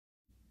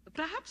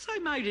Perhaps I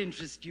might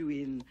interest you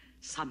in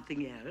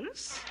something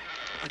else.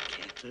 A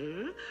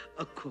kettle,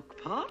 a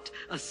cookpot,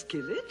 a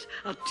skillet,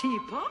 a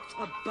teapot,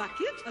 a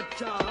bucket, a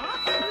jar,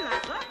 a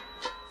ladder.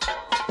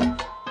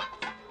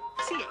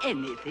 See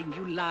anything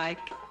you like.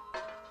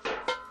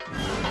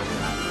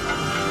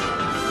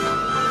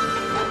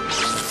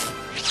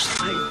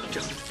 I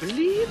don't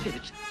believe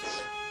it.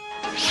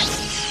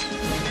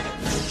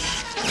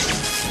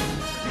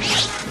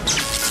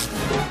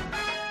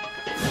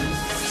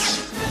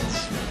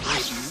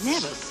 I've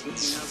never seen a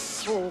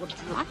sword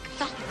like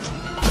that.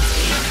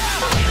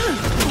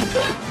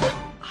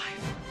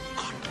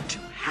 I've got to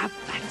have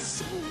that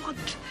sword.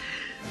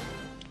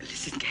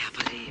 Listen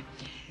carefully.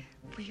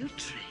 We'll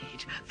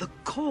trade the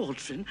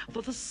cauldron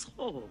for the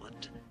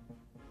sword.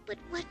 But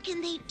what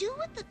can they do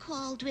with the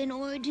cauldron,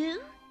 Ordu?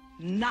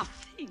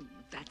 Nothing.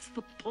 That's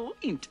the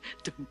point.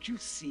 Don't you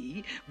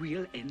see?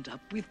 We'll end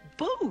up with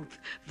both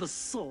the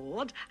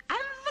sword and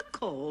the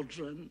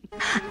cauldron.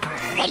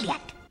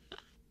 Brilliant!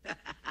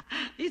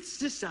 It's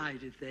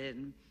decided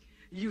then.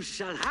 You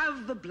shall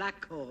have the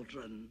Black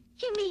Cauldron.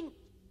 You mean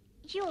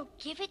you'll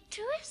give it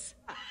to us?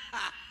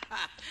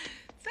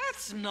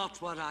 That's not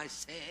what I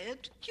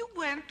said. You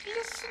weren't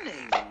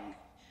listening.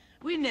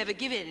 We never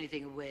give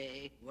anything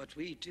away. What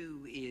we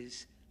do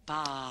is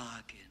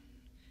bargain,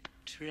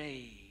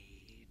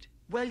 trade.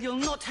 Well, you'll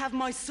not have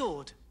my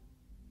sword.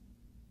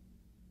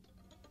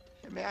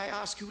 May I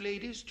ask you,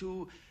 ladies,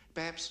 to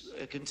perhaps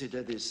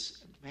consider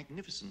this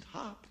magnificent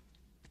harp?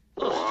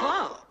 A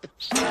harp?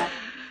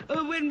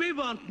 When we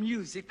want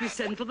music, we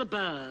send for the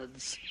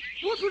birds.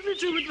 What would we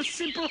do with the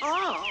simple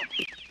harp?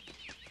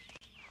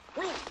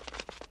 Well,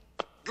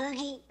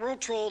 Googie, we're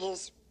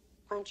traders.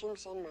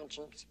 Punchings and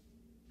munchings.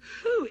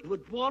 Who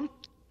would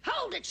want...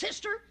 Hold it,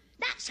 sister.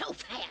 Not so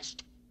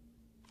fast.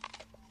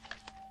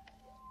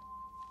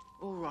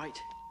 All right.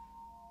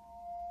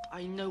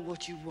 I know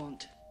what you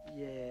want.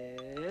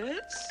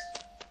 Yes?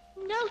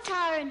 No,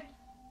 Tyron.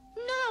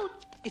 No.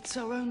 It's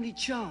our only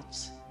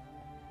chance.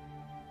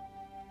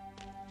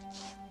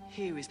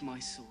 Here is my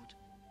sword.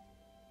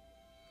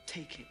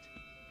 Take it.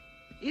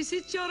 Is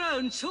it your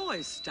own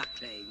choice,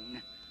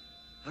 duckling?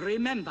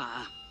 Remember,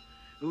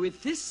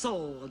 with this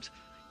sword,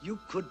 you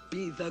could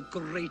be the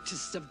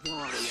greatest of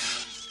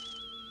warriors.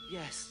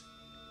 Yes.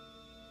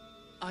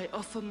 I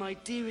offer my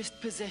dearest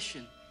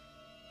possession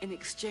in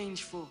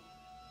exchange for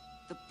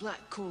the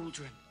Black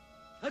Cauldron.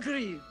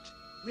 Agreed.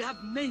 We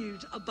have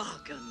made a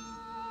bargain.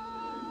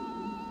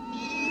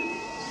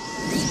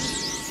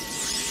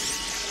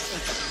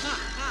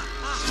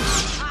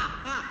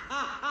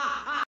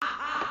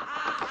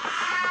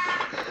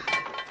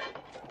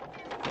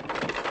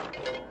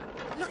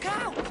 Look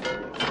out!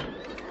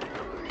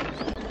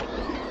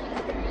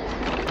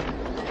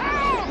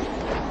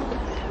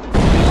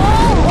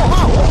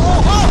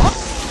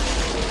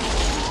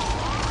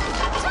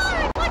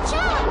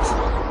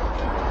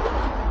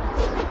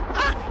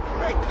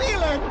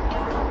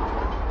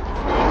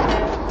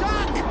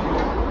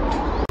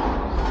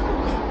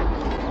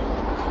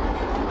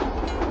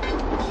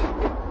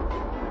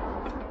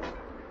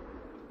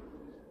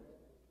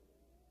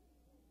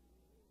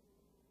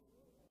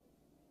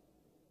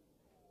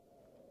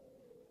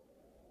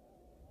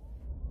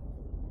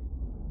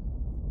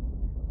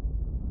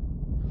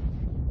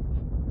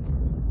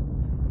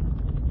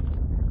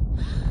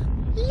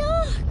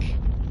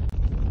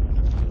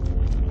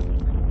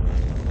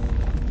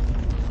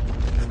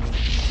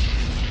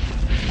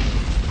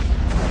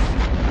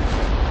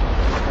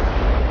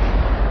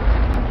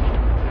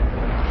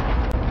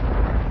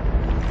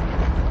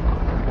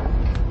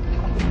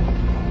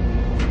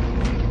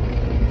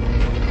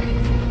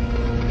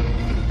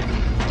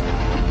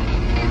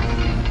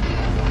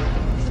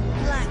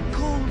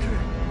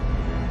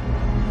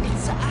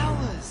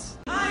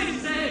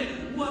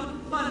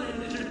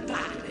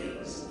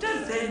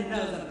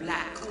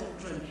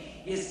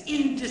 Is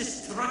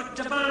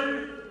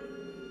indestructible.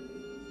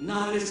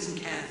 Now listen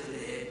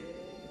carefully.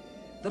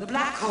 The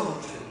Black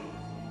Cauldron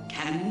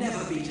can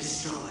never be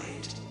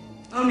destroyed.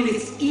 Only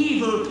its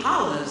evil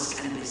powers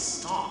can be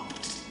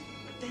stopped.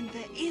 Then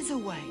there is a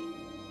way.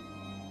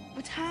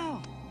 But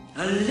how?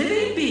 A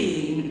living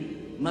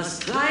being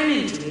must climb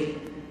into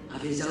it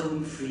of his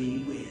own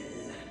free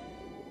will.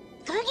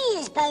 Googie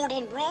is bold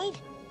and brave.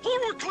 He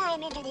will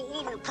climb into the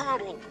evil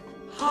cauldron.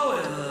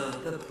 However,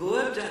 the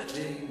poor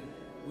duckling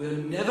will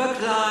never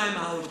climb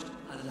out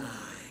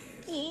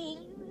alive.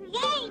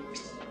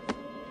 Yikes!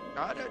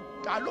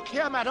 Look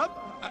here, madam.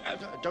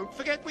 Don't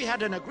forget we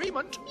had an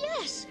agreement.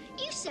 Yes,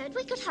 you said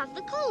we could have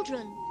the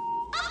cauldron.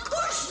 Of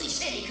course we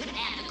said he could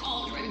have the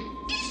cauldron.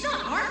 It's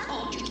not our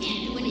fault you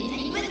can't do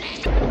anything.